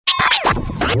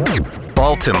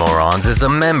Baltimoreans is a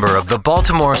member of the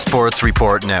Baltimore Sports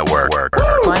Report Network.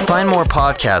 Find more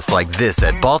podcasts like this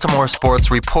at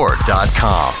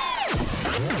baltimoresportsreport.com.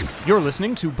 You're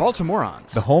listening to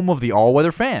Baltimoreans, the home of the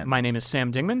all-weather fan. My name is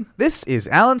Sam Dingman. This is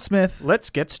Alan Smith. Let's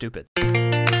get stupid.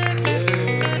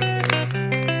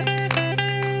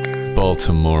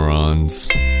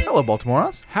 Baltimoreans. Hello,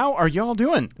 Baltimoreans. How are y'all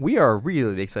doing? We are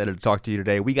really excited to talk to you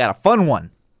today. We got a fun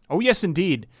one. Oh, yes,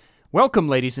 indeed. Welcome,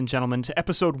 ladies and gentlemen, to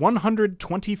episode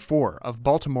 124 of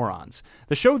Baltimoreans,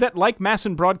 the show that, like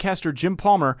Masson broadcaster Jim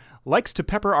Palmer, likes to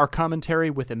pepper our commentary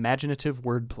with imaginative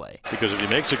wordplay. Because if he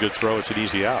makes a good throw, it's an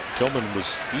easy out. Tillman was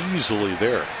easily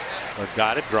there.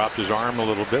 Got it, dropped his arm a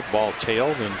little bit, ball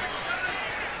tailed, and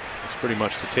it's pretty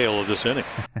much the tail of this inning.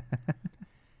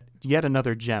 Yet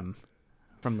another gem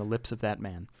from the lips of that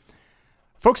man.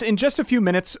 Folks, in just a few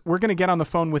minutes, we're going to get on the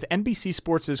phone with NBC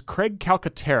Sports' Craig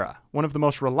Calcaterra, one of the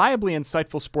most reliably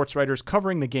insightful sports writers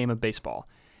covering the game of baseball.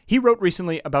 He wrote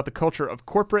recently about the culture of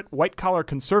corporate, white-collar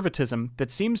conservatism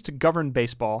that seems to govern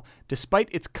baseball despite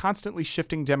its constantly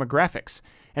shifting demographics,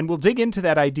 and we'll dig into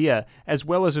that idea as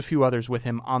well as a few others with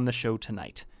him on the show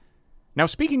tonight. Now,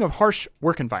 speaking of harsh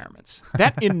work environments,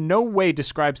 that in no way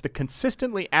describes the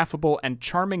consistently affable and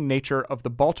charming nature of the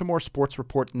Baltimore Sports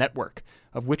Report Network,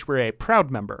 of which we're a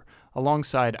proud member,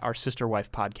 alongside our sister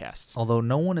wife podcasts. Although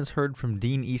no one has heard from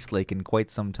Dean Eastlake in quite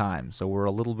some time, so we're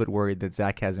a little bit worried that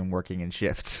Zach has him working in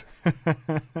shifts.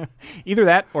 Either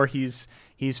that, or he's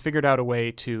figured out a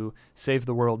way to save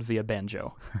the world via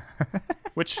banjo,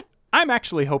 which I'm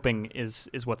actually hoping is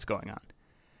what's going on.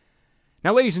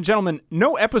 Now, ladies and gentlemen,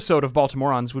 no episode of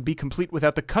Baltimoreans would be complete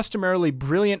without the customarily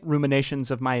brilliant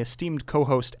ruminations of my esteemed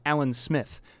co-host, Alan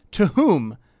Smith, to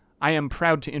whom I am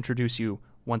proud to introduce you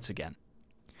once again.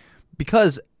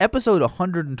 Because episode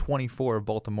 124 of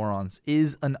Baltimoreans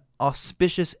is an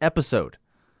auspicious episode.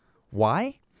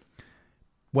 Why?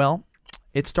 Well,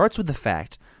 it starts with the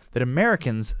fact that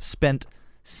Americans spent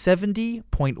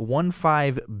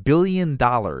 $70.15 billion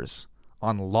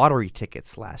on lottery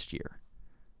tickets last year,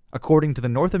 according to the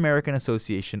North American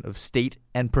Association of State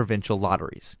and Provincial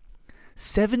Lotteries.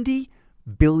 $70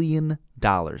 billion.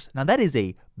 Now, that is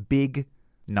a big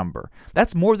number.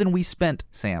 That's more than we spent,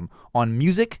 Sam, on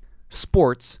music,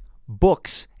 sports,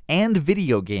 books, and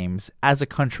video games as a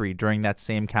country during that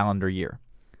same calendar year.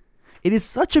 It is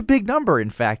such a big number, in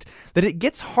fact, that it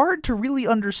gets hard to really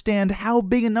understand how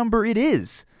big a number it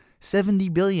is. 70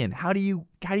 billion. How do you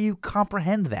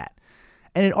comprehend that?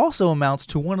 And it also amounts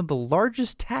to one of the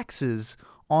largest taxes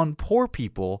on poor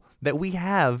people that we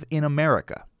have in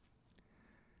America.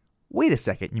 Wait a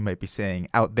second, you might be saying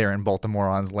out there in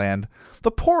Baltimoreans land.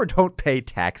 The poor don't pay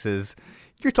taxes.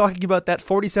 You're talking about that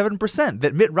 47%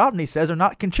 that Mitt Romney says are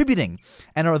not contributing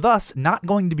and are thus not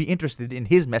going to be interested in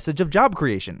his message of job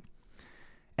creation.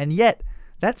 And yet,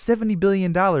 that $70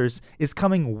 billion is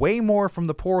coming way more from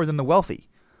the poor than the wealthy.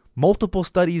 Multiple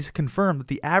studies confirm that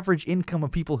the average income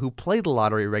of people who play the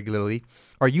lottery regularly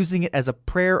are using it as a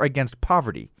prayer against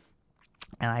poverty.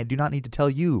 And I do not need to tell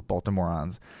you,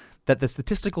 Baltimoreans, that the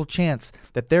statistical chance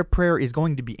that their prayer is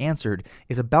going to be answered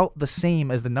is about the same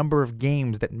as the number of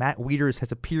games that Matt Wieters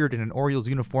has appeared in an Orioles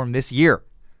uniform this year.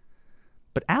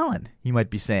 But Alan, you might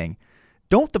be saying,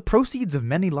 don't the proceeds of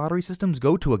many lottery systems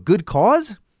go to a good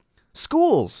cause?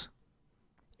 Schools.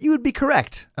 You would be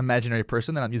correct, imaginary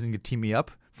person that I'm using to team me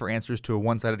up for answers to a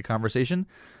one-sided conversation.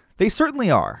 They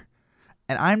certainly are,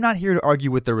 and I'm not here to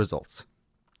argue with the results.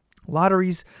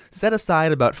 Lotteries set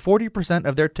aside about 40%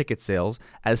 of their ticket sales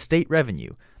as state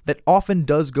revenue that often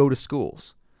does go to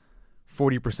schools.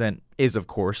 40% is, of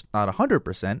course, not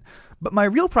 100%, but my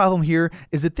real problem here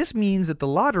is that this means that the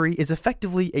lottery is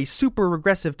effectively a super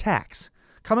regressive tax,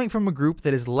 coming from a group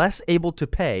that is less able to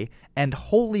pay and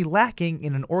wholly lacking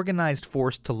in an organized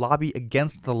force to lobby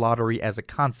against the lottery as a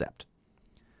concept.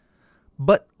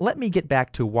 But let me get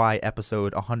back to why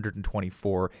episode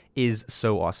 124 is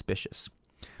so auspicious.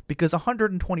 Because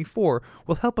 124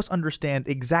 will help us understand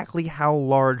exactly how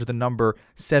large the number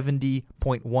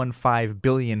 70.15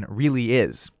 billion really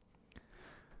is.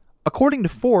 According to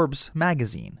Forbes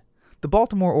magazine, the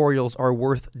Baltimore Orioles are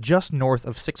worth just north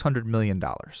of $600 million.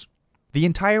 The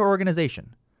entire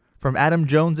organization, from Adam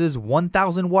Jones's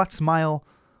 1,000-watt smile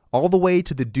all the way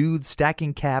to the dude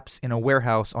stacking caps in a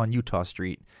warehouse on Utah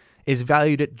Street, is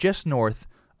valued at just north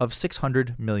of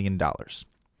 $600 million.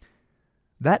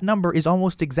 That number is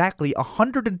almost exactly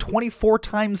 124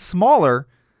 times smaller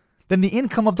than the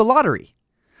income of the lottery.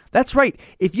 That's right,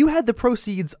 if you had the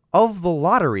proceeds of the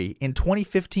lottery in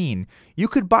 2015, you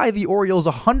could buy the Orioles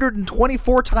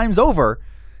 124 times over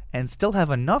and still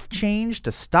have enough change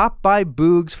to stop by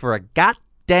Boogs for a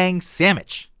god-dang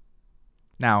sandwich.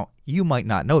 Now, you might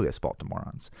not know this,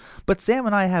 Baltimoreans, but Sam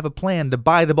and I have a plan to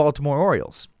buy the Baltimore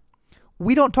Orioles.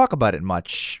 We don't talk about it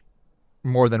much,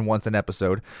 more than once an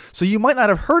episode, so you might not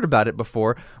have heard about it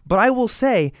before, but I will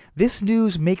say this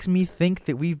news makes me think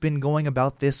that we've been going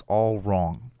about this all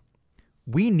wrong.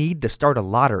 We need to start a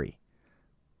lottery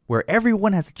where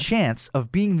everyone has a chance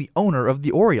of being the owner of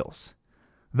the Orioles.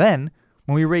 Then,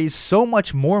 when we raise so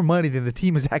much more money than the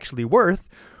team is actually worth,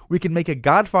 we can make a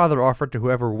Godfather offer to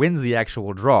whoever wins the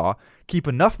actual draw, keep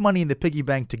enough money in the piggy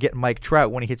bank to get Mike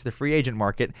Trout when he hits the free agent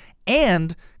market,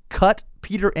 and cut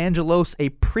Peter Angelos a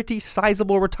pretty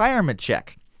sizable retirement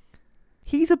check.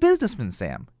 He's a businessman,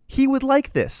 Sam. He would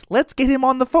like this. Let's get him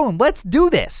on the phone. Let's do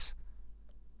this.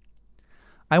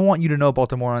 I want you to know,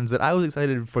 Baltimoreans, that I was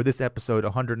excited for this episode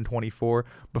 124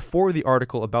 before the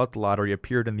article about the lottery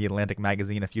appeared in the Atlantic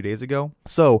magazine a few days ago.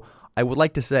 So, I would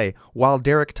like to say, while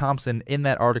Derek Thompson in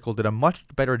that article did a much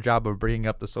better job of bringing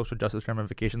up the social justice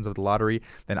ramifications of the lottery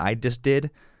than I just did,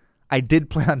 I did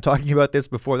plan on talking about this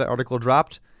before that article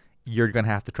dropped. You're going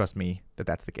to have to trust me that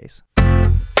that's the case.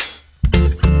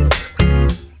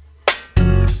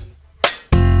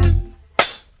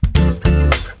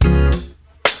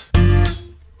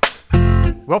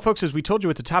 Well, folks, as we told you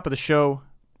at the top of the show,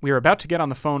 we are about to get on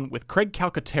the phone with Craig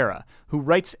Calcaterra, who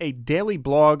writes a daily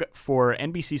blog for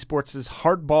NBC Sports'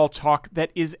 Hardball Talk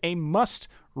that is a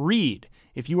must-read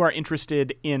if you are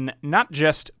interested in not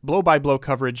just blow-by-blow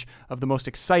coverage of the most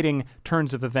exciting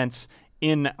turns of events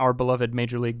in our beloved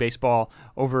Major League Baseball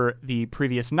over the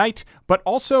previous night, but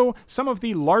also some of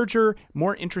the larger,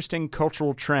 more interesting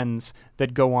cultural trends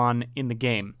that go on in the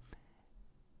game.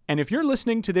 And if you're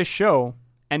listening to this show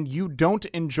and you don't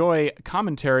enjoy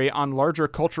commentary on larger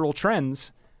cultural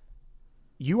trends,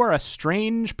 you are a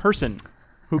strange person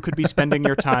who could be spending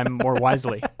your time more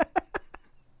wisely.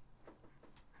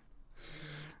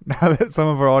 Now that some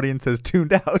of our audience has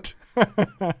tuned out.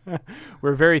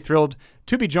 We're very thrilled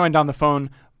to be joined on the phone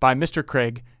by Mr.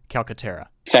 Craig Calcaterra.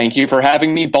 Thank you for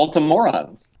having me,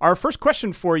 Baltimoreans. Our first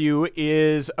question for you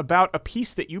is about a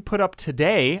piece that you put up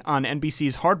today on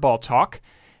NBC's Hardball Talk,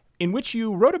 in which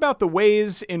you wrote about the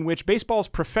ways in which baseball's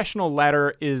professional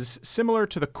ladder is similar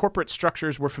to the corporate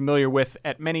structures we're familiar with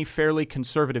at many fairly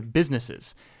conservative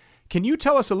businesses. Can you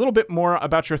tell us a little bit more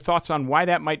about your thoughts on why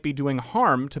that might be doing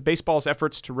harm to baseball's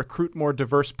efforts to recruit more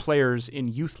diverse players in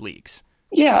youth leagues?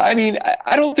 Yeah, I mean,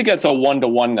 I don't think that's a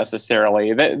one-to-one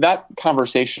necessarily. That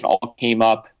conversation all came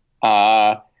up.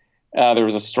 There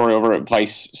was a story over at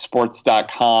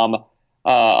ViceSports.com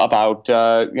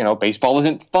about, baseball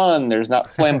isn't fun. There's not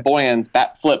flamboyance,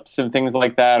 bat flips, and things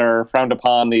like that are frowned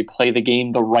upon. They play the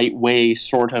game the right way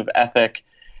sort of ethic.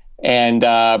 And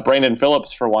Brandon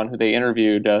Phillips, for one, who they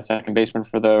interviewed, second baseman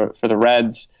for the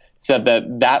Reds, said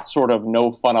that sort of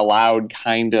no fun allowed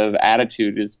kind of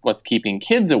attitude is what's keeping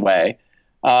kids away.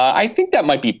 I think that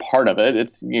might be part of it.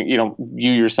 It's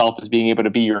you yourself as being able to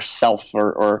be yourself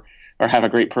or have a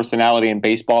great personality in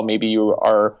baseball. Maybe you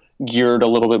are geared a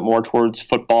little bit more towards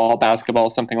football,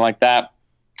 basketball, something like that.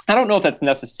 I don't know if that's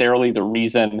necessarily the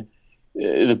reason,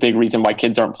 the big reason why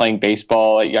kids aren't playing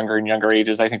baseball at younger and younger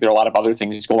ages. I think there are a lot of other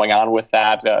things going on with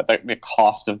that. The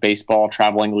cost of baseball,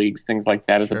 traveling leagues, things like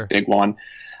that is a big one.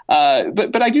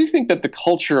 But I do think that the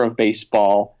culture of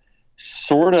baseball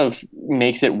sort of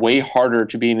makes it way harder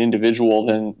to be an individual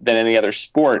than any other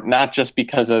sport, not just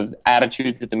because of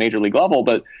attitudes at the major league level,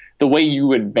 but the way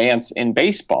you advance in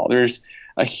baseball. There's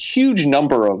a huge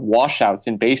number of washouts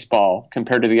in baseball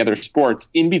compared to the other sports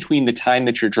in between the time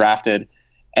that you're drafted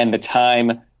and the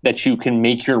time that you can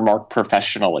make your mark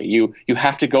professionally. You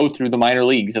have to go through the minor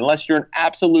leagues. Unless you're an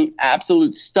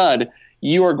absolute stud,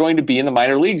 you are going to be in the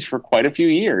minor leagues for quite a few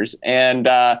years. And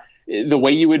the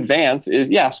way you advance is,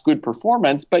 yes, good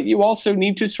performance, but you also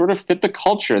need to sort of fit the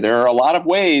culture. There are a lot of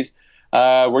ways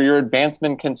where your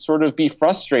advancement can sort of be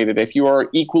frustrated. If you are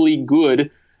equally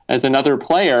good as another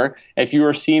player, if you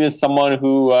are seen as someone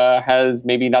who has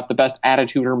maybe not the best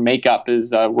attitude or makeup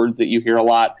is words that you hear a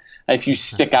lot. If you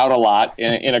stick out a lot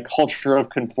in a culture of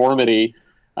conformity,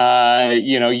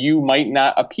 you might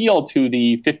not appeal to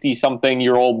the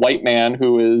 50-something-year-old white man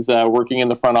who is working in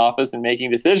the front office and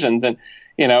making decisions. And,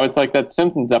 it's like that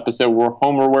Simpsons episode where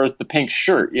Homer wears the pink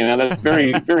shirt. That's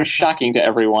very, very shocking to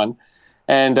everyone.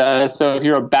 And so if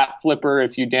you're a bat flipper,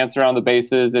 if you dance around the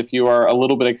bases, if you are a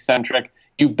little bit eccentric,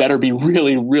 you better be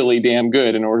really, really damn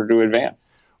good in order to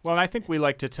advance. Well, and I think we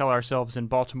like to tell ourselves in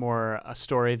Baltimore a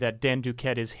story that Dan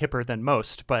Duquette is hipper than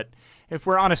most, but if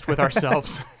we're honest with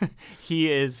ourselves,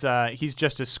 he's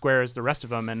just as square as the rest of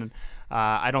them, and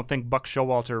I don't think Buck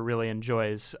Showalter really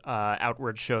enjoys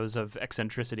outward shows of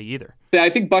eccentricity either. Yeah, I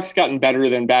think Buck's gotten better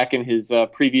than back in his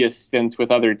previous stints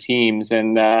with other teams,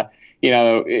 and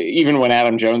even when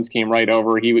Adam Jones came right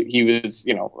over, he was,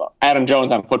 Adam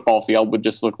Jones on football field would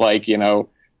just look like,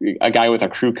 a guy with a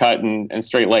crew cut and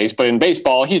straight lace. But in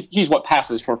baseball, he's what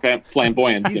passes for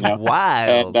flamboyance. He's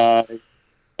wild.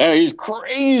 And, he's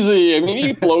crazy. I mean,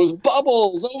 he blows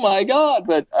bubbles. Oh my God!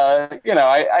 But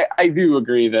I do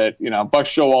agree that Buck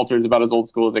Showalter is about as old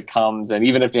school as it comes. And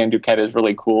even if Dan Duquette is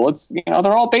really cool, it's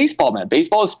they're all baseball men.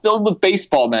 Baseball is filled with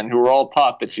baseball men who are all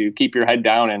taught that you keep your head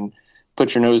down and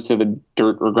put your nose to the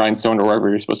dirt or grindstone or wherever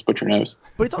you're supposed to put your nose.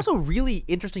 But it's also really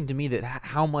interesting to me that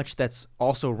how much that's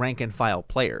also rank and file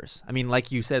players. I mean, like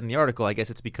you said in the article, I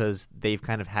guess it's because they've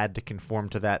kind of had to conform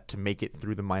to that to make it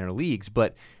through the minor leagues.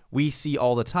 But we see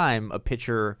all the time a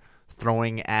pitcher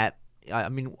throwing at,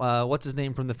 what's his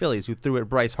name from the Phillies, who threw at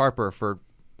Bryce Harper for,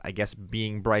 I guess,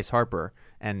 being Bryce Harper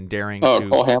and daring to...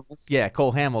 Cole Hamels? Yeah,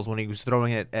 Cole Hamels, when he was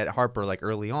throwing it at Harper like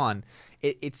early on.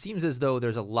 It seems as though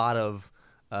there's a lot of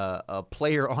a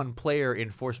player-on-player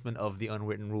enforcement of the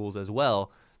unwritten rules as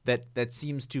well that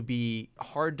seems to be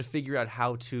hard to figure out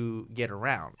how to get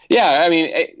around. Yeah, I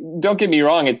mean, don't get me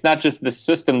wrong. It's not just the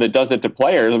system that does it to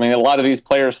players. I mean, a lot of these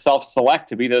players self-select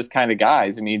to be those kind of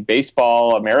guys. I mean,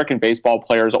 American baseball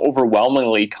players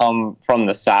overwhelmingly come from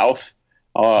the South,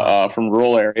 from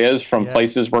rural areas, from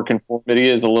places where conformity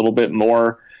is a little bit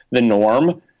more the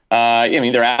norm.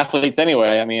 They're athletes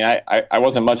anyway. I mean, I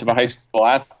wasn't much of a high school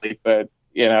athlete, but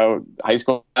high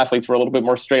school athletes were a little bit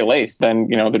more straight-laced than,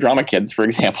 the drama kids, for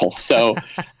example. So,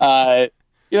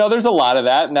 there's a lot of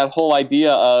that. And that whole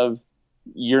idea of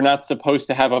you're not supposed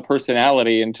to have a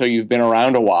personality until you've been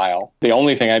around a while. The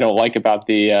only thing I don't like about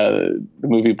the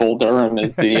movie Bull Durham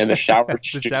is the shower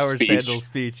the shower scandal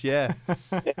speech, yeah.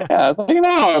 Yeah, it's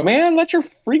like, man, let your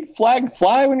freak flag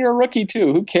fly when you're a rookie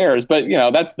too. Who cares? But,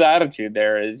 that's the attitude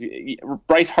there is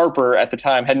Bryce Harper at the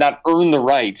time had not earned the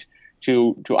right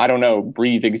to I don't know,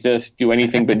 breathe, exist, do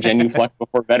anything but genuflect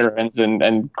before veterans,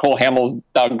 and Cole Hamels,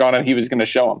 doggone it, he was going to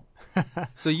show him.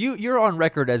 So you're on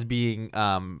record as being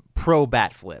pro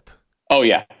bat flip. Oh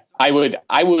yeah, I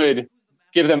would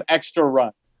give them extra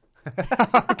runs.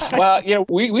 Well,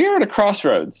 we are at a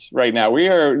crossroads right now. We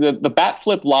are the bat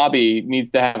flip lobby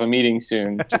needs to have a meeting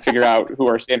soon to figure out who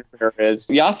our standard bearer is.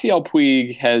 Yasiel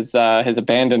Puig has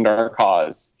abandoned our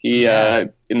cause. He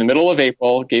in the middle of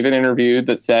April gave an interview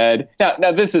that said,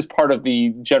 now this is part of the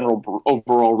general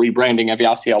overall rebranding of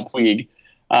Yasiel Puig.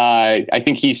 I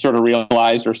think he sort of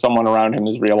realized, or someone around him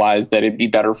has realized, that it'd be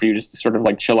better for you just to sort of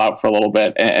like chill out for a little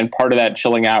bit. And part of that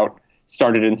chilling out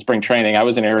started in spring training. I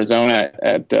was in Arizona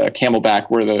at Camelback,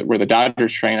 where the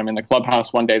Dodgers train. I'm in the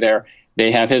clubhouse one day there.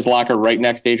 They have his locker right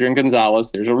next to Adrian Gonzalez.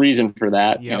 There's a reason for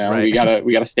that. Yeah, right.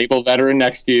 We got a stable veteran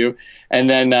next to you. And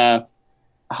then,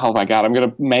 oh my God, I'm going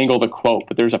to mangle the quote,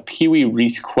 but there's a Pee Wee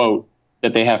Reese quote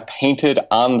that they have painted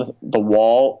on the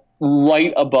wall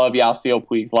right above Yasiel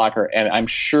Puig's locker, and I'm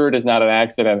sure it is not an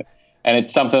accident. And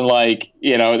it's something like,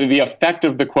 the effect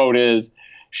of the quote is,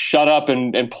 shut up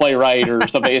and play right or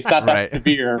something. It's not that right.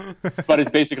 severe, but it's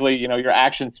basically, your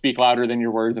actions speak louder than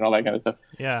your words and all that kind of stuff.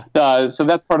 Yeah. So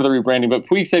that's part of the rebranding. But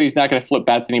Puig said he's not going to flip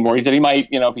bats anymore. He said he might,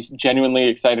 if he's genuinely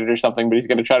excited or something, but he's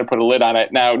going to try to put a lid on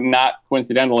it. Now, not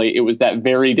coincidentally, it was that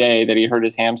very day that he hurt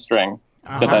his hamstring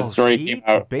that story came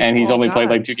out, and he's only played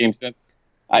like 2 games since.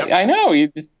 Yep. I know. You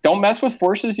just don't mess with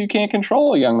forces you can't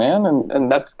control, young man,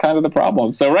 and that's kind of the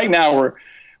problem. So right now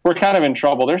we're kind of in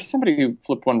trouble. There's somebody who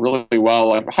flipped one really well.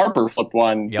 Like Harper flipped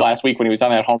one last week when he was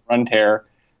on that home run tear.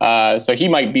 So he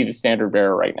might be the standard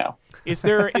bearer right now. Is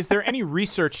there any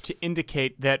research to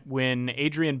indicate that when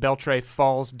Adrian Beltre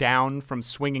falls down from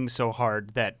swinging so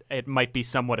hard that it might be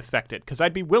somewhat affected? Because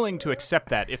I'd be willing to accept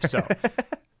that if so.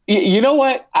 You know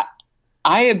what?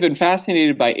 I have been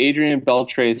fascinated by Adrian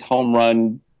Beltre's home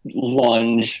run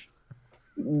lunge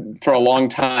for a long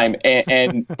time,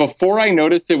 and before I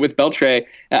noticed it with Beltre,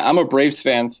 I'm a Braves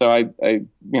fan, so I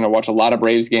watch a lot of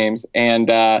Braves games. And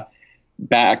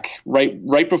back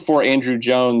right before Andrew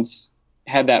Jones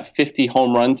had that 50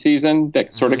 home run season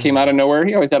that sort of came out of nowhere.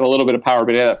 He always had a little bit of power,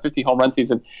 but he had that 50 home run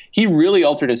season. He really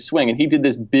altered his swing, and he did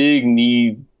this big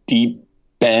knee deep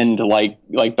bend like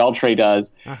Beltre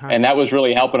does, and that was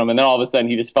really helping him. And then all of a sudden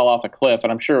he just fell off a cliff,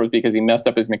 and I'm sure it was because he messed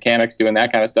up his mechanics doing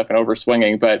that kind of stuff and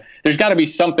overswinging. But there's got to be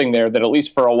something there that at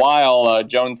least for a while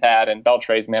Jones had and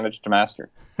Beltre's managed to master.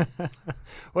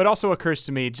 Well, it also occurs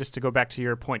to me, just to go back to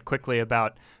your point quickly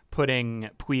about putting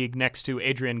Puig next to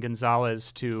Adrian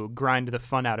Gonzalez to grind the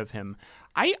fun out of him.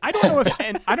 I don't know if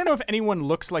and I don't know if anyone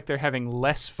looks like they're having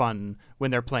less fun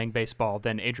when they're playing baseball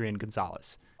than Adrian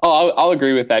Gonzalez. Oh, I'll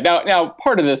agree with that. Now,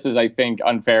 part of this is, I think,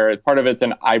 unfair. Part of it's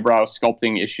an eyebrow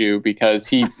sculpting issue because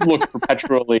he looks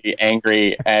perpetually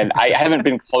angry, and I haven't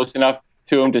been close enough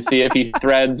to him to see if he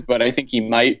threads, but I think he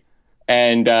might.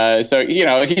 And so,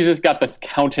 he's just got this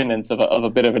countenance of a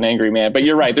bit of an angry man. But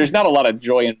you're right. There's not a lot of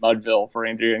joy in Mudville for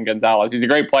Adrian Gonzalez. He's a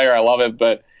great player. I love it.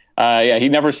 But, he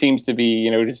never seems to be,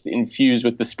 just infused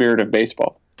with the spirit of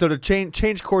baseball. So to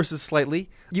change courses slightly,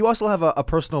 you also have a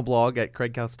personal blog at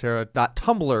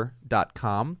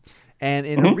craigcalcaterra.tumblr.com. And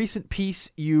in a recent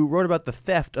piece, you wrote about the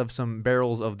theft of some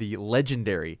barrels of the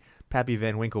legendary Pappy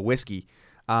Van Winkle whiskey.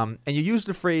 And you used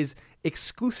the phrase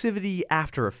exclusivity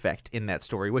after effect in that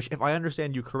story, which, if I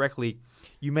understand you correctly,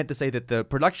 you meant to say that the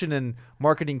production and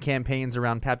marketing campaigns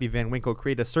around Pappy Van Winkle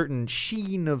create a certain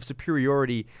sheen of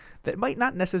superiority that might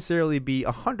not necessarily be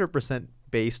 100%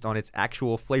 based on its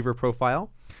actual flavor profile.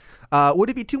 Would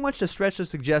it be too much to stretch to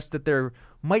suggest that there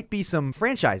might be some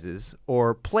franchises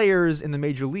or players in the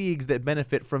major leagues that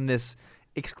benefit from this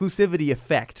exclusivity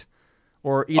effect,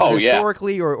 or either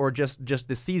historically or just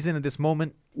this season at this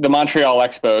moment? The Montreal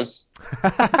Expos.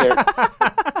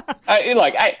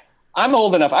 I'm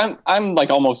old enough. I'm like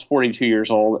almost 42 years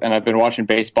old, and I've been watching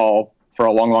baseball for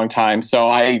a long, long time. So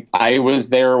I was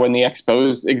there when the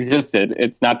Expos existed.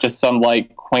 It's not just some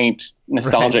quaint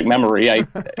nostalgic memory. I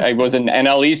was an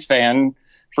NL East fan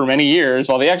for many years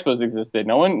while the Expos existed.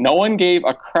 No one gave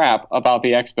a crap about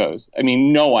the Expos. I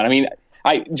mean, no one. I mean,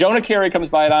 Jonah Carey comes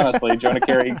by it honestly. Jonah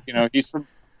Carey,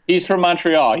 he's from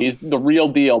Montreal. He's the real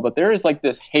deal. But there is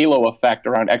this halo effect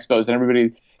around Expos, and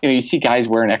everybody, you see guys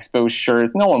wearing Expos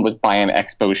shirts. No one was buying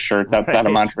Expos shirts outside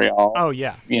of Montreal. Oh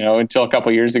yeah. Until a couple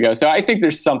of years ago. So I think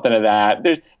there's something of that.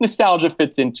 There's nostalgia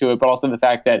fits into it, but also the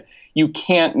fact that you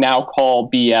can't now call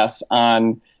BS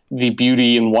on the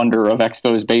beauty and wonder of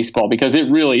Expos baseball, because it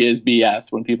really is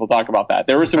BS when people talk about that.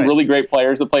 There were some really great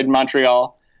players that played in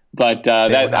Montreal, but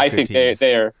I think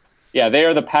they are. Yeah, they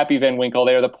are the Pappy Van Winkle.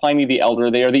 They are the Pliny the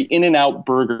Elder. They are the In-N-Out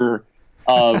Burger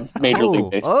of Major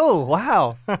League Baseball. Oh,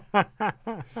 wow.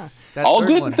 All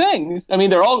good things. I mean,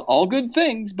 they're all good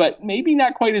things, but maybe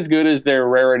not quite as good as their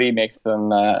rarity makes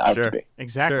them out to be.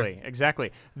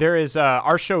 Exactly. There is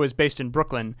our show is based in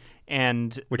Brooklyn,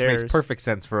 and which makes perfect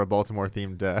sense for a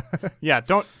Baltimore-themed. Yeah,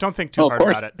 don't think too hard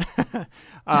about it.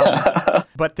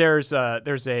 But there's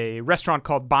a restaurant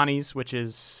called Bonnie's, which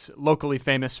is locally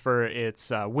famous for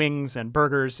its wings and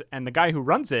burgers, and the guy who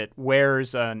runs it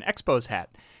wears an Expos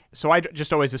hat. So I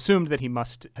just always assumed that he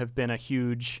must have been a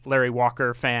huge Larry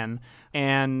Walker fan.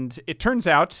 And it turns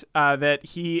out that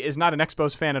he is not an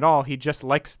Expos fan at all. He just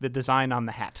likes the design on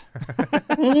the hat.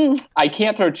 I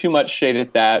can't throw too much shade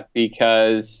at that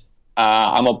because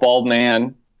I'm a bald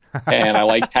man and I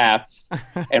like hats.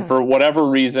 And for whatever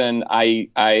reason, I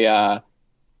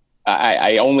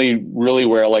only really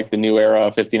wear the new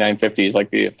era 5950s,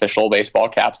 the official baseball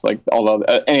caps. Although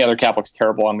any other cap looks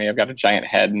terrible on me, I've got a giant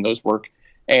head and those work.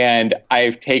 And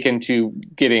I've taken to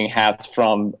getting hats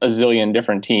from a zillion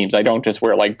different teams. I don't just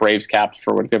wear Braves caps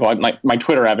for what they call my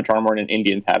Twitter avatar. I'm wearing an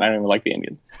Indians hat. I don't even like the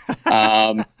Indians.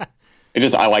 I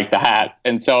like the hat.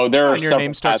 And so there are your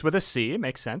name starts with a C. It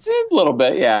makes sense. A little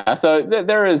bit, yeah. So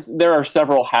there are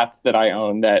several hats that I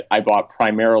own that I bought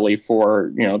primarily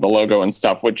for the logo and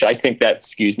stuff, which I think that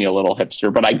skews me a little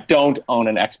hipster. But I don't own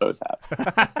an Expos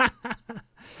hat.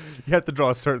 You have to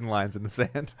draw certain lines in the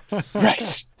sand.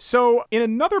 Right. So in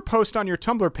another post on your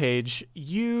Tumblr page,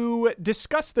 you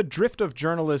discuss the drift of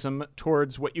journalism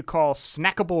towards what you call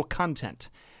snackable content.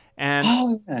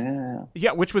 And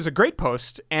which was a great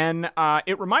post. And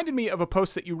it reminded me of a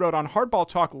post that you wrote on Hardball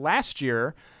Talk last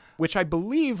year, which I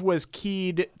believe was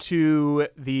keyed to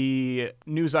the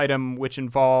news item which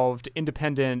involved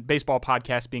independent baseball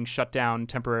podcasts being shut down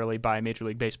temporarily by Major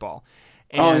League Baseball.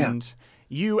 And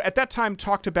you, at that time,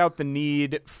 talked about the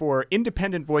need for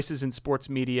independent voices in sports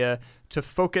media to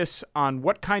focus on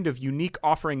what kind of unique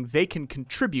offering they can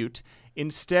contribute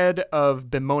instead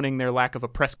of bemoaning their lack of a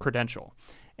press credential.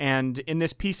 And in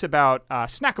this piece about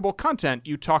snackable content,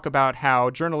 you talk about how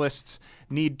journalists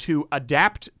need to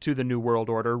adapt to the New World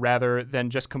Order rather than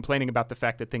just complaining about the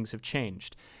fact that things have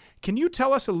changed. Can you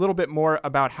tell us a little bit more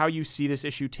about how you see this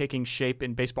issue taking shape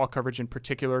in baseball coverage in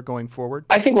particular going forward?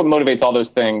 I think what motivates all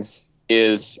those things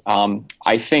is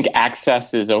I think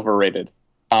access is overrated.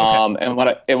 And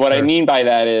what I mean by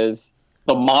that is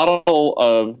the model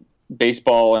of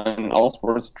baseball and all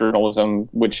sports journalism,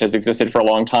 which has existed for a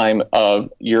long time,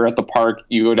 of you're at the park,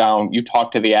 you go down, you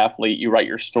talk to the athlete, you write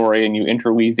your story, and you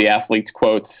interweave the athlete's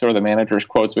quotes or the manager's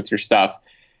quotes with your stuff.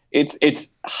 It's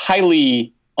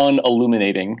highly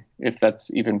unilluminating, if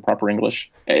that's even proper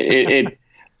English.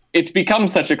 It's become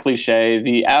such a cliche.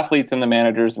 The athletes and the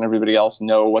managers and everybody else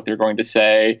know what they're going to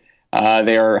say.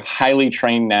 They are highly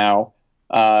trained now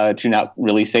to not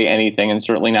really say anything, and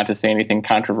certainly not to say anything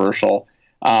controversial.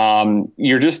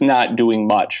 You're just not doing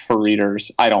much for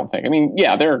readers, I don't think. I mean,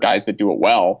 yeah, there are guys that do it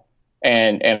well.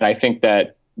 And I think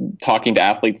that talking to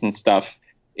athletes and stuff,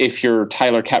 if you're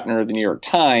Tyler Kepner of the New York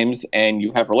Times and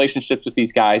you have relationships with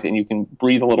these guys and you can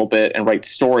breathe a little bit and write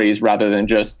stories rather than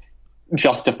just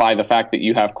justify the fact that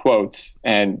you have quotes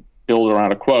and build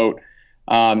around a quote,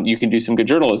 you can do some good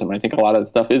journalism. I think a lot of the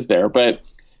stuff is there. But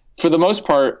for the most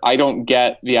part, I don't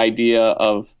get the idea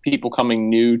of people coming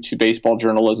new to baseball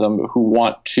journalism who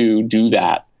want to do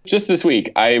that. Just this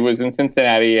week, I was in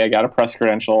Cincinnati. I got a press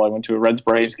credential. I went to a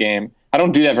Reds-Braves game. I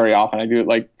don't do that very often. I do it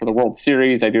like for the World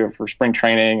Series. I do it for spring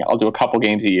training. I'll do a couple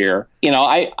games a year.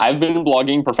 I've been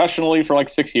blogging professionally for like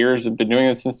 6 years. I've been doing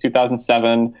this since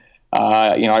 2007.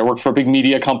 I work for a big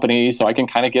media company, so I can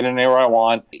kind of get in there where I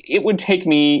want. It would take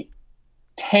me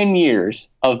 10 years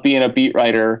of being a beat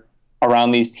writer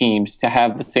around these teams to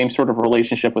have the same sort of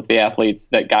relationship with the athletes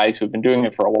that guys who've been doing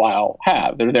it for a while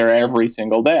have. They're there every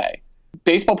single day.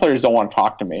 Baseball players don't want to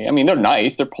talk to me. I mean, they're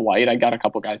nice, they're polite. I got a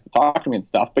couple guys to talk to me and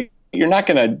stuff, but you're not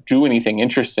going to do anything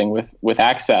interesting with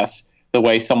access the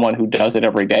way someone who does it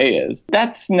every day is.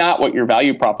 That's not what your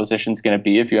value proposition is going to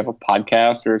be if you have a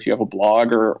podcast or if you have a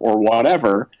blog or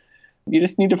whatever. You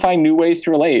just need to find new ways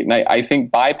to relate. And I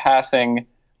think bypassing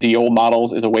the old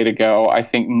models is a way to go. I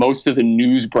think most of the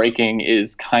news breaking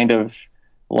is kind of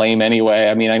lame anyway.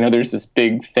 I mean, I know there's this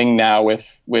big thing now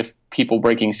with people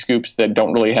breaking scoops that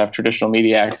don't really have traditional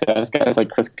media access. Guys like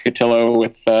Chris Cotillo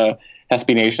with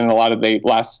SB Nation. A lot of the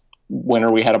last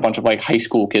winter we had a bunch of like high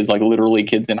school kids, like literally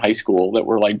kids in high school that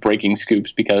were like breaking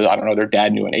scoops because, I don't know, their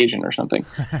dad knew an agent or something.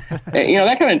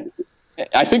 That kind of,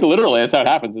 I think literally that's how it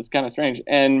happens. It's kind of strange.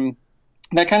 And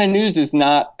that kind of news is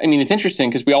not, I mean, it's interesting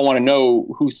because we all want to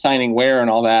know who's signing where and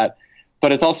all that,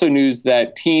 but it's also news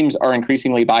that teams are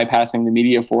increasingly bypassing the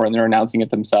media for, and they're announcing it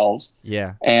themselves.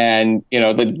 Yeah. And,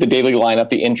 the daily lineup,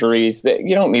 the injuries,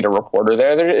 you don't need a reporter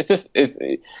there. It's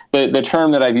the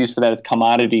term that I've used for that is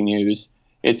commodity news.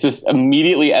 It's just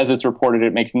immediately as it's reported,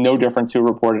 it makes no difference who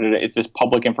reported it. It's just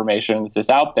public information. It's just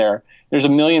out there. There's a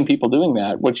million people doing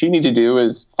that. What you need to do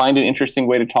is find an interesting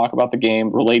way to talk about the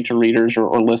game, relate to readers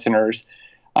or listeners,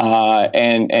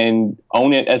 and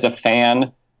own it as a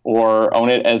fan or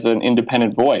own it as an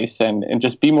independent voice and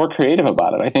just be more creative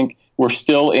about it. I think we're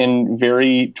still in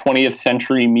very 20th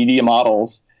century media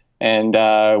models, and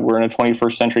we're in a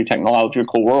 21st century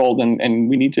technological world, and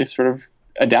we need to sort of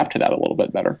adapt to that a little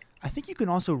bit better. I think you can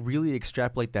also really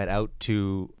extrapolate that out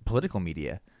to political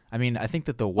media. I mean, I think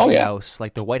that the White House,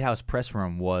 like the White House press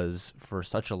room, was for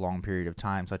such a long period of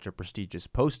time such a prestigious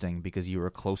posting because you were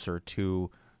closer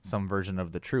to some version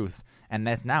of the truth. And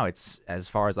that's now, it's, as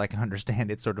far as I can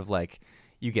understand, it's sort of like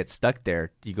you get stuck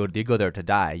there. You go there to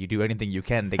die. You do anything you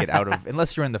can to get out of,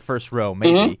 unless you're in the first row,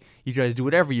 maybe. You try to do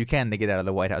whatever you can to get out of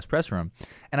the White House press room.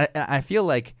 And I feel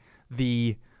like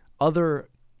the other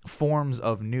forms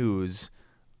of news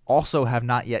also have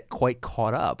not yet quite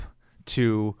caught up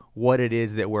to what it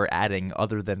is that we're adding,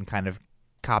 other than kind of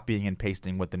copying and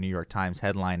pasting what the New York Times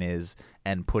headline is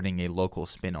and putting a local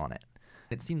spin on it.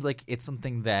 It seems like it's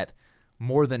something that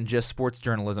more than just sports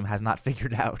journalism has not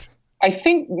figured out. I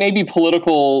think maybe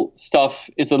political stuff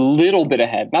is a little bit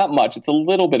ahead. Not much. It's a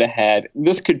little bit ahead.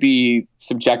 This could be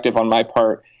subjective on my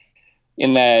part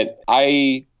in that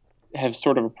I have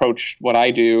sort of approached what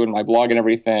I do and my blog and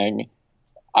everything.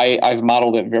 I've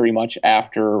modeled it very much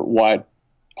after what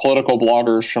political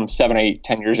bloggers from 7, 8,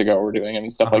 10 years ago were doing. I mean,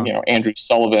 stuff like, Andrew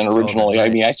Sullivan originally. Right.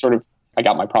 I mean, I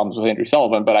got my problems with Andrew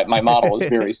Sullivan, but my model is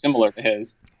very similar to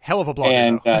his. Hell of a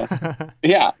blogger. And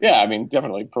yeah, I mean,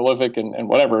 definitely prolific and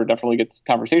whatever, definitely gets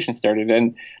conversation started.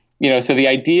 And, so the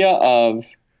idea of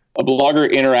a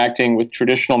blogger interacting with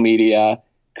traditional media,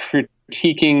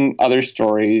 critiquing other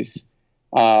stories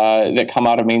that come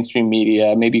out of mainstream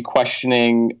media, maybe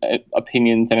questioning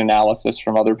opinions and analysis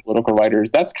from other political writers,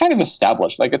 that's kind of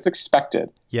established. Like, it's expected.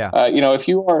 Yeah. If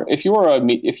you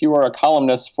are a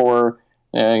columnist for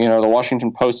the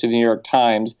Washington Post or the New York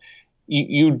Times,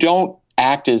 you don't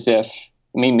act as if,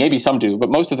 I mean, maybe some do, but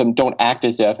most of them don't act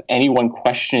as if anyone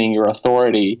questioning your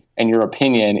authority and your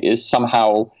opinion is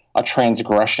somehow a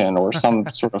transgression or some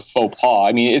sort of faux pas.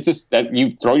 I mean, it's just that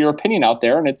you throw your opinion out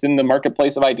there and it's in the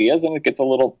marketplace of ideas and it gets a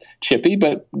little chippy,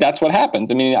 but that's what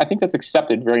happens. I mean, I think that's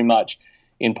accepted very much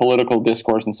in political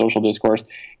discourse and social discourse.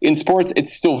 In sports,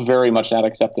 it's still very much not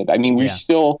accepted. I mean,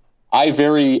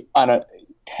 on a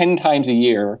 10 times a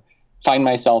year, find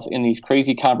myself in these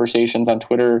crazy conversations on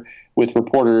Twitter with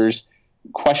reporters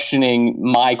questioning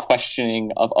my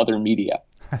questioning of other media.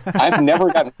 I've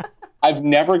never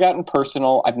gotten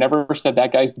personal. I've never said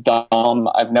that guy's dumb.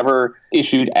 I've never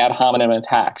issued ad hominem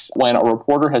attacks. When a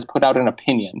reporter has put out an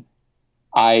opinion,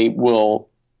 I will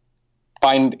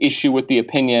find issue with the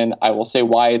opinion. I will say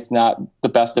why it's not the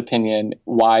best opinion,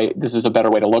 why this is a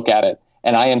better way to look at it.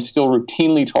 And I am still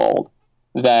routinely told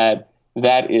that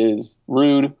is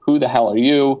rude. Who the hell are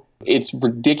you? It's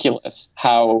ridiculous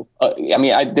how,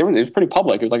 it was pretty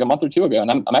public. It was like a month or two ago. And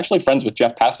I'm actually friends with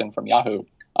Jeff Passan from Yahoo.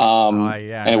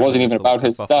 And it wasn't even about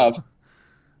his stuff.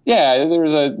 Yeah, there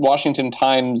was a Washington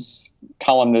Times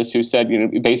columnist who said,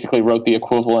 basically wrote the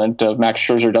equivalent of Max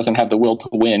Scherzer doesn't have the will to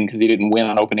win because he didn't win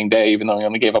on opening day, even though he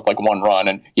only gave up like one run.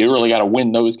 And you really got to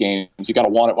win those games. You got to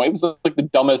want it. It was like the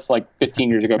dumbest 15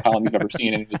 years ago column you've ever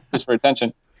seen, and it's just for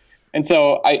attention. And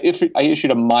so I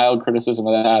issued a mild criticism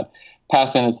of that.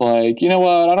 Passan is like, you know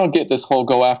what? I don't get this whole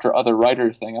go after other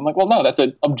writers thing. I'm like, well, no, that's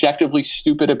an objectively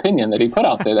stupid opinion that he put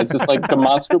out there. That's just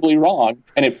demonstrably wrong,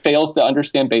 and it fails to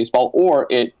understand baseball, or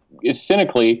it is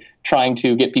cynically trying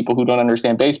to get people who don't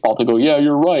understand baseball to go, yeah,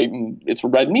 you're right, and it's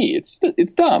red meat.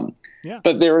 It's dumb. Yeah.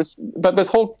 But this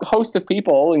whole host of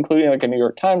people, including a New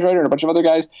York Times writer and a bunch of other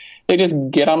guys, they just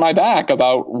get on my back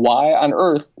about why on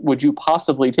earth would you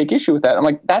possibly take issue with that? I'm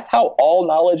like, that's how all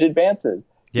knowledge advances.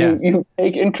 Yeah. You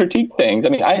take and critique things. I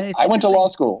mean, I went to law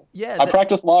school. Yeah, I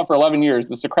practiced law for 11 years.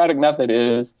 The Socratic method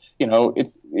is,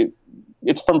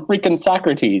 it's from freaking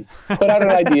Socrates. Put out an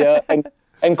idea and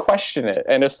question it.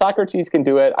 And if Socrates can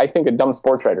do it, I think a dumb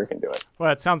sports writer can do it.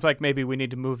 Well, it sounds like maybe we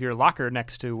need to move your locker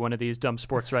next to one of these dumb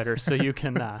sports writers so you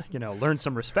can, learn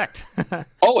some respect.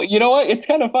 Oh, you know what? It's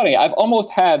kind of funny. I've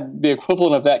almost had the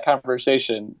equivalent of that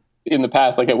conversation in the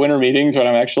past, like at winter meetings when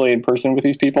I'm actually in person with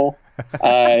these people.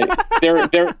 There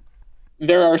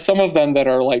are some of them that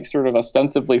are sort of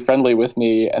ostensibly friendly with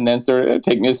me, and then sort of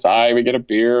take me aside, we get a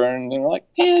beer, and they're like,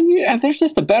 man, there's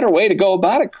just a better way to go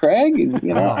about it, Craig.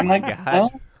 And, I'm like,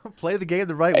 well, play the game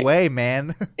the right way,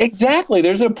 man. Exactly.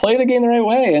 There's a play the game the right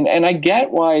way. And I get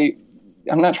why.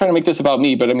 I'm not trying to make this about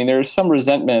me, but I mean, there's some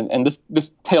resentment, and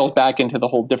this tails back into the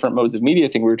whole different modes of media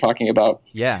thing we were talking about.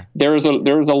 Yeah. There's a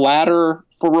ladder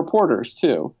for reporters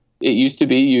too. It used to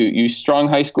be you strung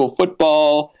high school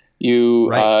football,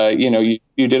 you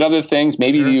did other things.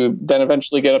 Maybe you then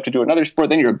eventually get up to do another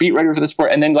sport. Then you're a beat writer for the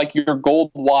sport, and then your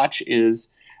gold watch is,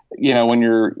 when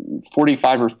you're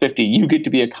 45 or 50, you get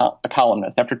to be a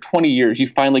columnist. After 20 years, you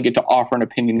finally get to offer an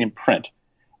opinion in print.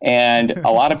 And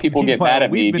a lot of people get mad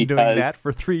at me because we've been doing that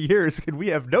for 3 years and we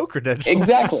have no credentials.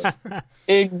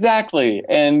 Exactly.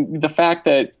 And the fact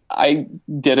that I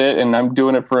did it and I'm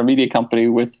doing it for a media company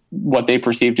with what they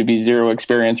perceive to be zero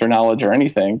experience or knowledge or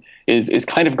anything is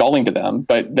kind of galling to them.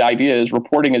 But the idea is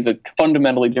reporting is a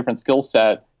fundamentally different skill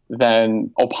set than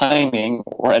opining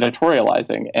or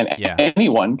editorializing. And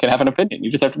anyone can have an opinion. You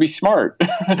just have to be smart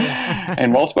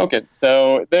and well-spoken.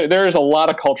 So there is a lot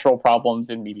of cultural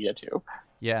problems in media too.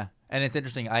 Yeah, and it's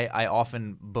interesting. I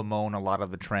often bemoan a lot of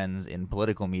the trends in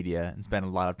political media and spend a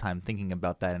lot of time thinking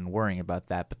about that and worrying about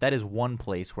that. But that is one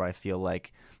place where I feel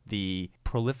like the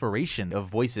proliferation of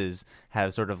voices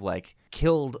has sort of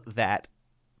killed that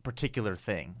particular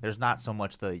thing. There's not so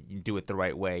much you do it the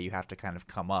right way. You have to kind of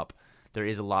come up. There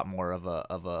is a lot more of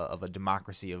a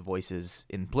democracy of voices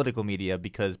in political media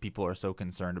because people are so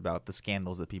concerned about the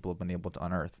scandals that people have been able to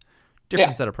unearth.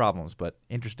 Different set of problems, but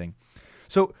interesting.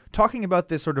 So talking about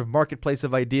this sort of marketplace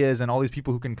of ideas and all these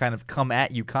people who can kind of come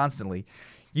at you constantly,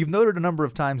 you've noted a number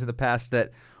of times in the past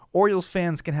that Orioles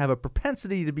fans can have a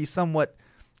propensity to be somewhat,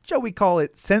 shall we call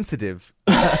it, sensitive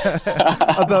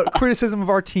about criticism of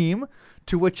our team,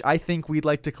 to which I think we'd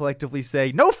like to collectively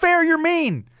say, no fair, you're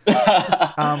mean.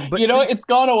 But it's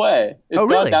gone away. It's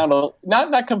gone down,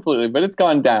 not completely, but it's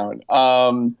gone down.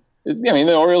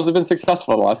 The Orioles have been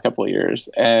successful the last couple of years,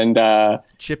 and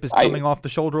chip is coming off the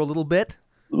shoulder a little bit.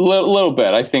 Little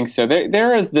bit, I think so.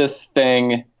 There is this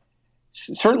thing.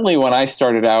 Certainly, when I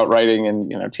started out writing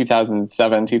in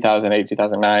 2007, 2008,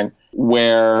 2009,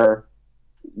 where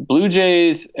Blue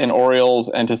Jays and Orioles,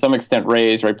 and to some extent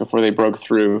Rays, right before they broke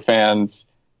through, fans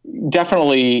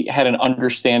definitely had an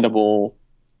understandable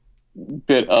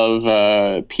bit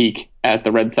of peak at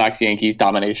the Red Sox-Yankees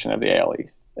domination of the AL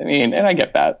East. I mean, and I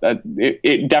get that.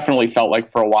 It definitely felt like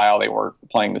for a while they were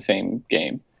playing the same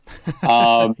game.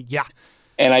 Yeah.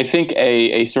 And I think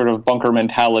a sort of bunker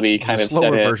mentality kind of slower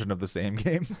set in. version of the same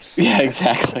game. Yeah,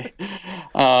 exactly.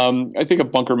 I think a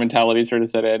bunker mentality sort of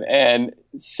set in. And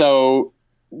so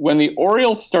when the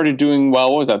Orioles started doing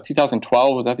well, what was that,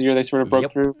 2012? Was that the year they sort of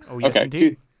broke through? Oh, yes,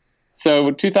 indeed.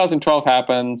 So 2012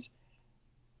 happens.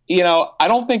 I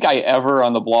don't think I ever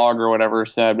on the blog or whatever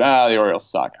said, the Orioles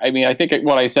suck. I mean, I think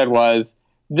what I said was,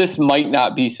 this might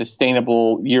not be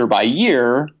sustainable year by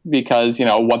year because,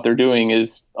 what they're doing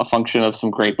is a function of some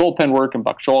great bullpen work, and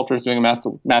Buck Showalter is doing a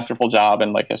masterful job.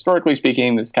 And historically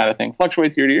speaking, this kind of thing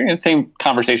fluctuates year to year. And the same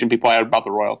conversation people had about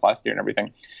the Royals last year and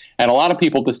everything. And a lot of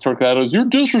people just took that as, you're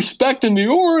disrespecting the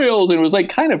Orioles. And it was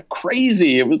kind of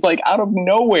crazy. It was out of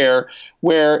nowhere,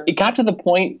 where it got to the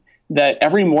point that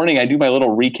every morning I do my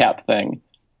little recap thing.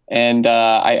 And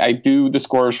I do the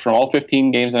scores from all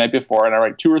 15 games the night before, and I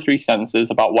write 2 or 3 sentences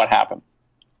about what happened.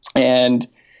 And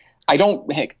I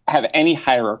don't have any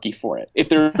hierarchy for it. If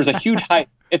there's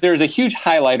a huge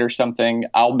highlight or something,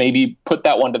 I'll maybe put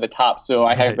that one to the top so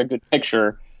I have a good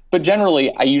picture. But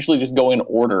generally, I usually just go in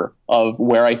order of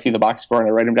where I see the box score and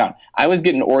I write them down. I was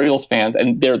getting Orioles fans,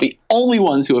 and they're the only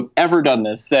ones who have ever done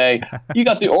this, say, you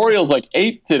got the Orioles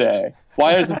 8 today.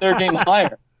 Why isn't their game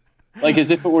higher? As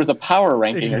if it was a power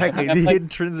ranking. Exactly, or something. the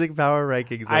intrinsic power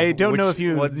rankings. I don't know if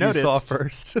you ones noticed, you saw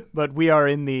first. but we are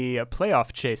in the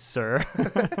playoff chase, sir.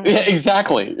 Yeah,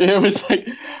 exactly. It was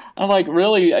I'm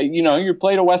really, you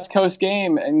played a West Coast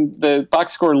game, and the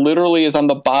box score literally is on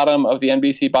the bottom of the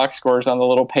NBC box scores on the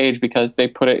little page because they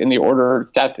put it in the order.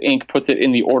 Stats Inc. puts it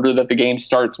in the order that the game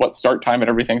starts, what start time and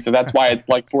everything. So that's why it's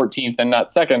 14th and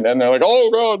not second. And they're like, oh,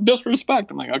 God,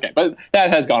 disrespect. I'm like, okay, but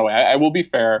that has gone away. I will be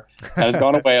fair. That has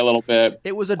gone away a little bit.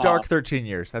 It was a dark 13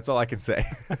 years. That's all I can say.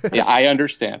 Yeah, I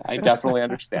understand. I definitely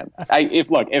understand.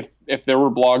 If there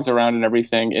were blogs around and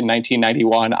everything in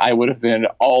 1991, I would have been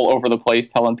all over the place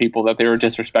telling people that they were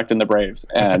disrespecting the Braves,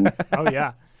 and Oh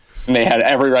yeah. and they had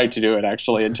every right to do it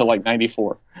actually until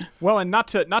 94. Well, and not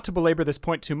to belabor this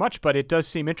point too much, but it does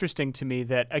seem interesting to me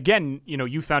that, again,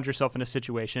 you found yourself in a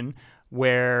situation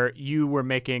where you were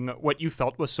making what you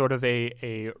felt was sort of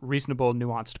a reasonable,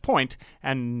 nuanced point,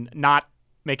 and not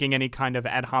making any kind of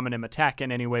ad hominem attack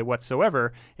in any way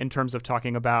whatsoever in terms of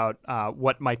talking about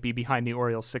what might be behind the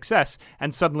Orioles' success,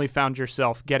 and suddenly found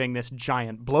yourself getting this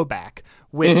giant blowback,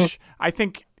 which I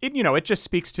think it just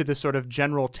speaks to the sort of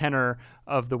general tenor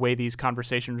of the way these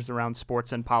conversations around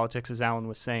sports and politics, as Alan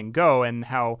was saying, go, and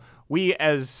how we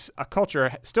as a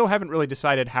culture still haven't really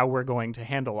decided how we're going to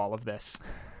handle all of this.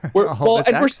 This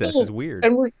access is weird.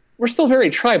 And we're still very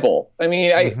tribal. I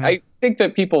mean, I think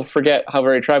that people forget how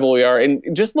very tribal we are. And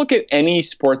just look at any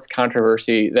sports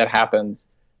controversy that happens.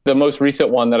 The most recent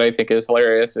one that I think is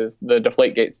hilarious is the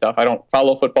Deflategate stuff. I don't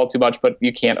follow football too much, but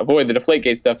you can't avoid the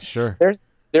Deflategate stuff. Sure.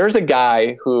 There's a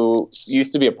guy who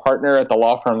used to be a partner at the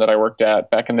law firm that I worked at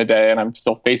back in the day, and I'm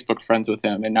still Facebook friends with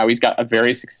him. And now he's got a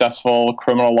very successful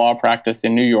criminal law practice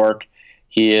in New York.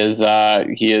 He is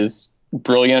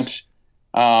brilliant.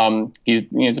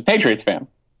 He's a Patriots fan.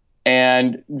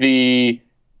 And the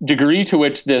degree to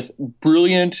which this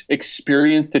brilliant,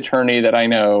 experienced attorney that I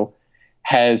know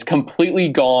has completely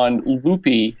gone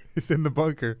loopy. He's in the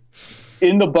bunker.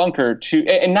 And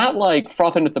not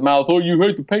frothing at the mouth, oh, you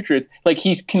hate the Patriots.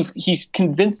 He's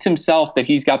convinced himself that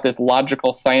he's got this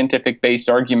logical, scientific-based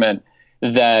argument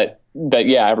that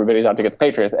everybody's out to get the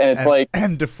Patriots. And it's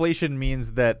and deflation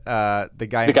means that the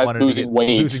guy's losing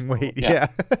weight. Yeah.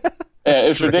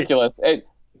 It's ridiculous.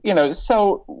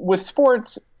 So with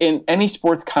sports, in any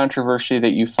sports controversy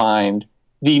that you find,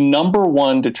 the number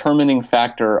one determining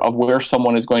factor of where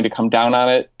someone is going to come down on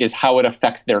it is how it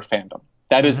affects their fandom.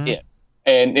 That is it.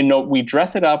 And we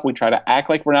dress it up. We try to act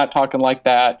like we're not talking like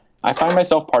that. I find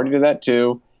myself party to that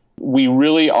too. We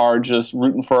really are just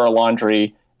rooting for our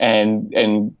laundry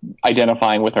and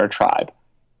identifying with our tribe.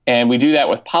 And we do that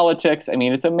with politics. I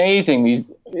mean, it's amazing. These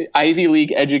Ivy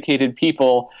League educated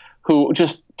people who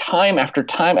just time after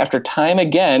time after time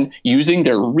again, using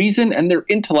their reason and their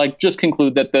intellect, just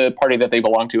conclude that the party that they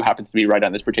belong to happens to be right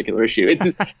on this particular issue. It's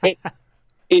just,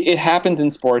 it happens in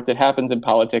sports. It happens in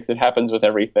politics. It happens with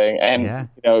everything. And,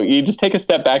 you just take a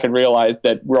step back and realize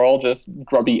that we're all just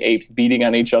grubby apes beating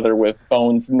on each other with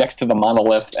phones next to the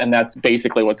monolith. And that's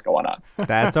basically what's going on.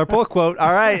 That's our pull quote.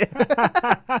 All right.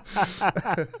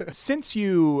 Since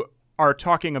you are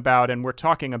talking about, and we're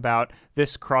talking about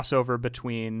this crossover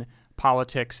between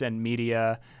politics and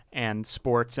media and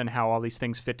sports and how all these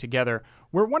things fit together.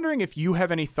 We're wondering if you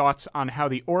have any thoughts on how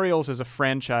the Orioles as a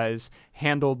franchise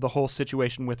handled the whole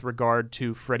situation with regard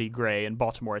to Freddie Gray in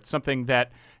Baltimore. It's something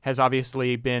that has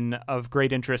obviously been of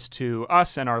great interest to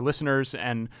us and our listeners,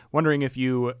 and wondering if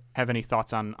you have any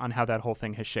thoughts on how that whole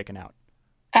thing has shaken out.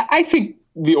 I think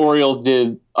the Orioles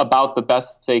did about the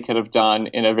best they could have done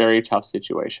in a very tough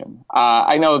situation.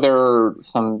 I know there are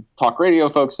some talk radio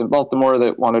folks in Baltimore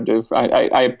that want to do.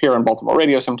 I appear on Baltimore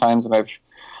radio sometimes, and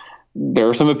there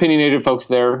are some opinionated folks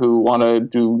there who want to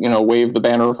do, wave the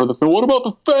banner for the film. What about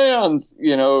the fans?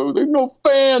 There's no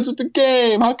fans at the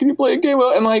game. How can you play a game?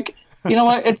 And you know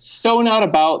what? It's so not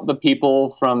about the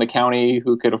people from the county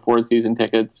who could afford season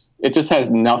tickets. It just has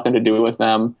nothing to do with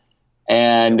them.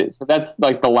 And so that's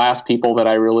like the last people that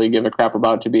I really give a crap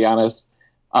about, to be honest.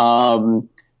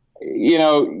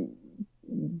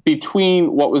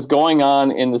 Between what was going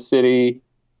on in the city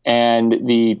and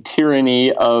the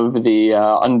tyranny of the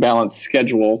unbalanced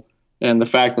schedule and the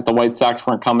fact that the White Sox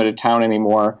weren't coming to town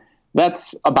anymore,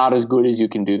 that's about as good as you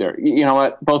can do there. You know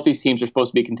what? Both these teams are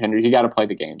supposed to be contenders. You got to play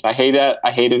the games. I hate it.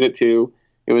 I hated it too.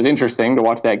 It was interesting to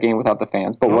watch that game without the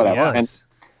fans, but whatever. Yes. And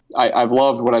I've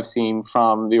loved what I've seen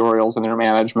from the Orioles and their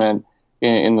management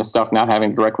in the stuff not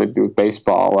having directly to do with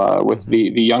baseball, with the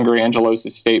younger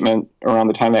Angelos' statement around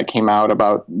the time that came out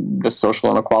about the social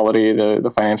inequality,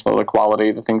 the financial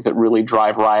inequality, the things that really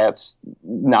drive riots,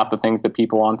 not the things that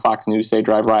people on Fox News say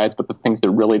drive riots, but the things that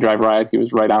really drive riots. He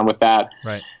was right on with that.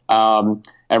 Right.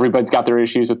 Everybody's got their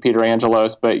issues with Peter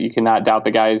Angelos, but you cannot doubt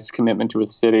the guy's commitment to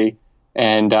his city.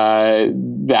 And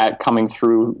that coming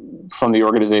through from the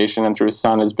organization and through his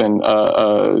son has been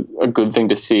a good thing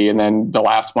to see. And then the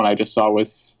last one I just saw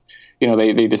was,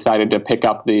 they decided to pick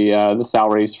up the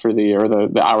salaries for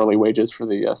the hourly wages for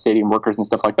the stadium workers and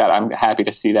stuff like that. I'm happy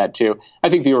to see that too. I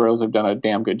think the Orioles have done a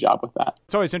damn good job with that.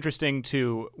 It's always interesting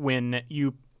too when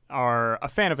you are a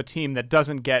fan of a team that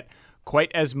doesn't get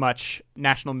quite as much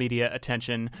national media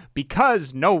attention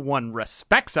because no one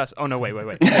respects us. Oh, no, wait.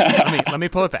 Let me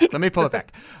pull it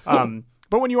back.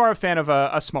 But when you are a fan of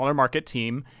a smaller market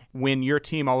team, when your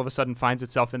team all of a sudden finds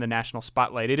itself in the national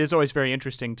spotlight, it is always very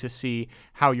interesting to see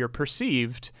how you're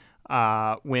perceived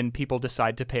when people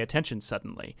decide to pay attention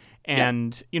suddenly.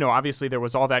 And, obviously there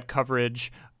was all that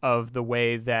coverage of the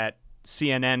way that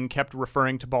CNN kept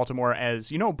referring to Baltimore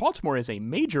as, Baltimore is a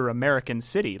major American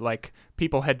city. Like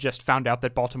people had just found out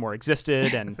that Baltimore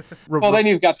existed. And well, then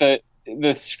you've got the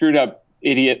screwed up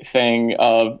idiot thing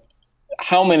of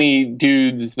how many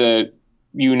dudes that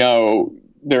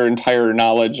their entire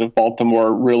knowledge of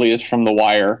Baltimore really is from The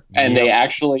Wire, and they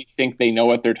actually think they know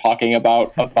what they're talking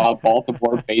about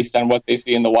Baltimore based on what they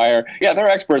see in The Wire. Yeah, they're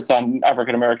experts on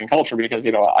African American culture because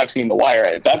I've seen The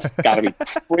Wire. That's got to be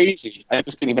crazy. I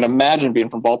just can't even imagine being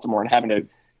from Baltimore and having to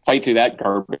fight through that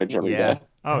garbage every day.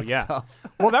 Oh, yeah. Tough.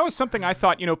 Well, that was something I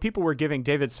thought, people were giving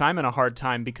David Simon a hard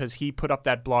time because he put up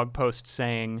that blog post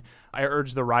saying, I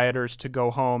urge the rioters to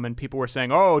go home. And people were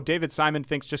saying, oh, David Simon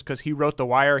thinks just because he wrote The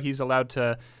Wire, he's allowed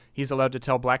to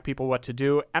tell black people what to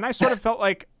do. And I sort of felt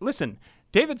like, listen,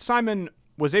 David Simon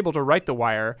was able to write The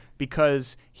Wire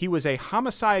because he was a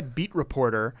homicide beat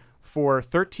reporter for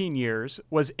 13 years,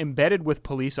 was embedded with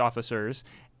police officers,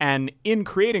 and in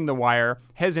creating The Wire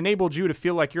has enabled you to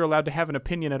feel like you're allowed to have an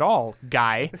opinion at all,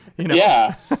 guy.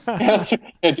 Yeah.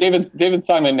 David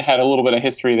Simon had a little bit of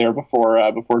history there before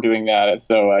doing that.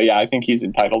 So, I think he's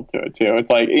entitled to it, too.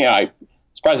 It's like, I'm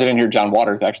surprised I didn't hear John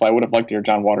Waters, actually. I would have liked to hear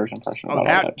John Waters' impression about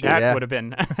that, too. That would have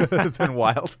been... It's been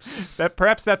wild.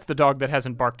 Perhaps that's the dog that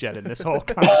hasn't barked yet in this whole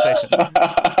conversation.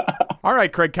 All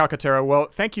right, Craig Calcaterra. Well,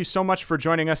 thank you so much for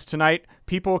joining us tonight.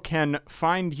 People can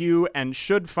find you and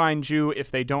should find you,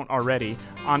 if they don't already,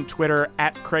 on Twitter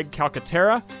at Craig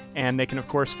Calcaterra. And they can, of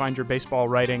course, find your baseball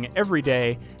writing every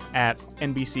day at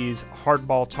NBC's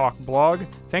Hardball Talk blog.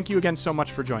 Thank you again so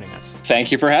much for joining us.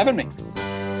 Thank you for having me.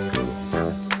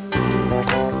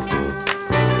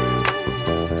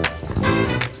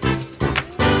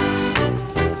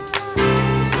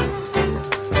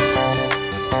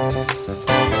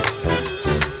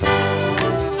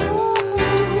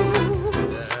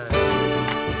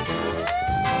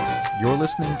 You're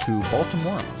listening to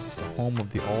Baltimoreans, the home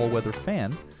of the all-weather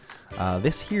fan.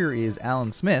 This here is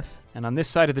Alan Smith. And on this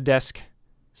side of the desk,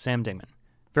 Sam Dingman.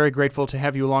 Very grateful to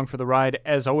have you along for the ride.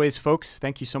 As always, folks,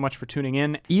 thank you so much for tuning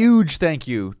in. Huge thank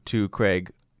you to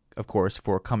Craig, of course,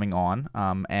 for coming on.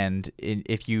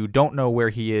 If you don't know where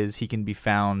he is, he can be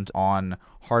found on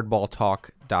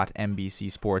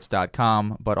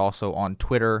hardballtalk.nbcsports.com, but also on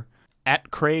Twitter. At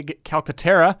Craig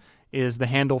Calcaterra is the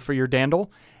handle for your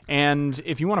dandle. And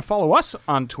if you want to follow us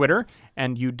on Twitter,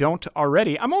 and you don't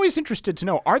already, I'm always interested to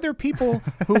know, are there people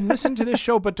who listen to this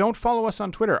show but don't follow us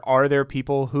on Twitter? Are there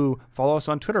people who follow us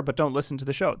on Twitter but don't listen to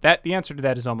the show? The answer to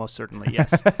that is almost certainly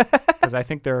yes, because I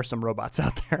think there are some robots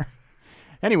out there.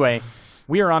 Anyway,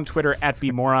 we are on Twitter at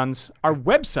BMorons. Our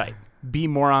website,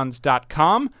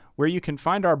 bmorons.com, where you can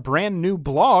find our brand new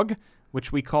blog,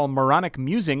 which we call Moronic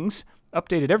Musings,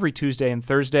 updated every Tuesday and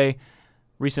Thursday.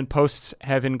 Recent posts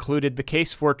have included the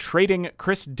case for trading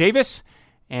Chris Davis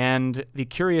and the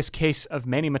curious case of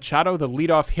Manny Machado, the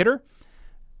leadoff hitter.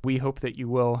 We hope that you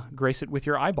will grace it with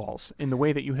your eyeballs in the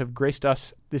way that you have graced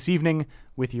us this evening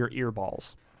with your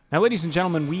earballs. Now, ladies and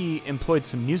gentlemen, we employed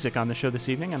some music on the show this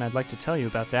evening, and I'd like to tell you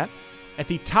about that. At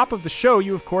the top of the show,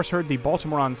 you, of course, heard the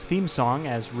Baltimoreans theme song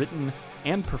as written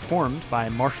and performed by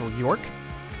Marshall York.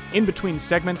 In between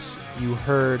segments, you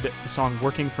heard the song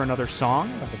Working for Another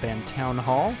Song by the band Town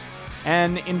Hall.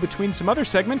 And in between some other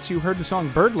segments, you heard the song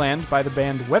Birdland by the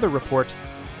band Weather Report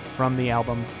from the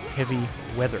album Heavy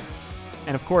Weather.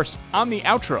 And of course, on the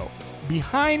outro,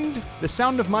 behind the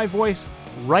sound of my voice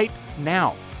right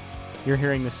now, you're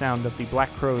hearing the sound of the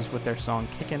Black Crowes with their song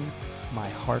Kickin' My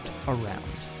Heart Around.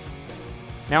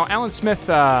 Now, Alan Smith,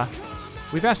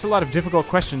 we've asked a lot of difficult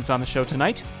questions on the show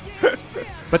tonight,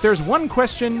 but there's one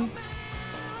question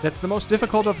that's the most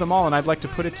difficult of them all, and I'd like to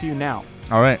put it to you now.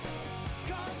 All right.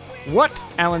 What,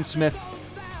 Alan Smith,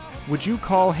 would you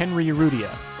call Henry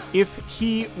Urrutia if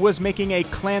he was making a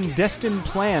clandestine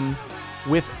plan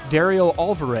with Daryl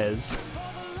Alvarez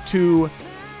to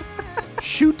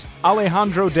shoot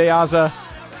Alejandro De Aza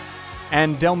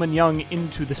and Delman Young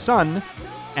into the sun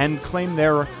and claim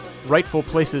their rightful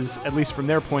places, at least from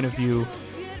their point of view,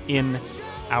 in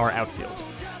our outfield?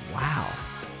 Wow.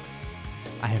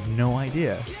 I have no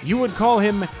idea. You would call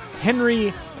him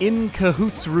Henry In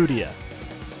Cahoots Rudia.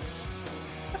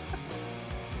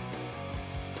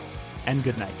 And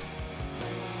good night.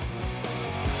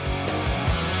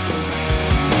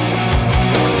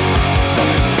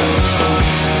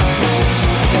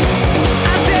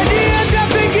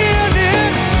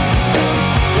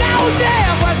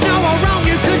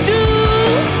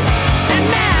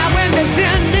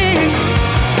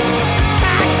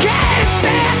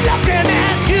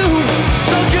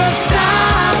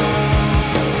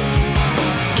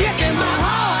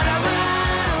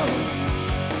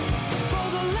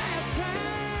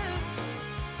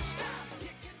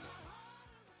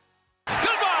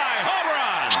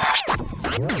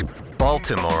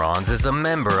 Baltimoreans is a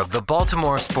member of the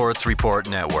Baltimore Sports Report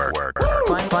Network.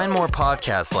 Find more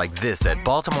podcasts like this at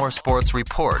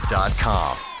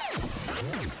baltimoresportsreport.com.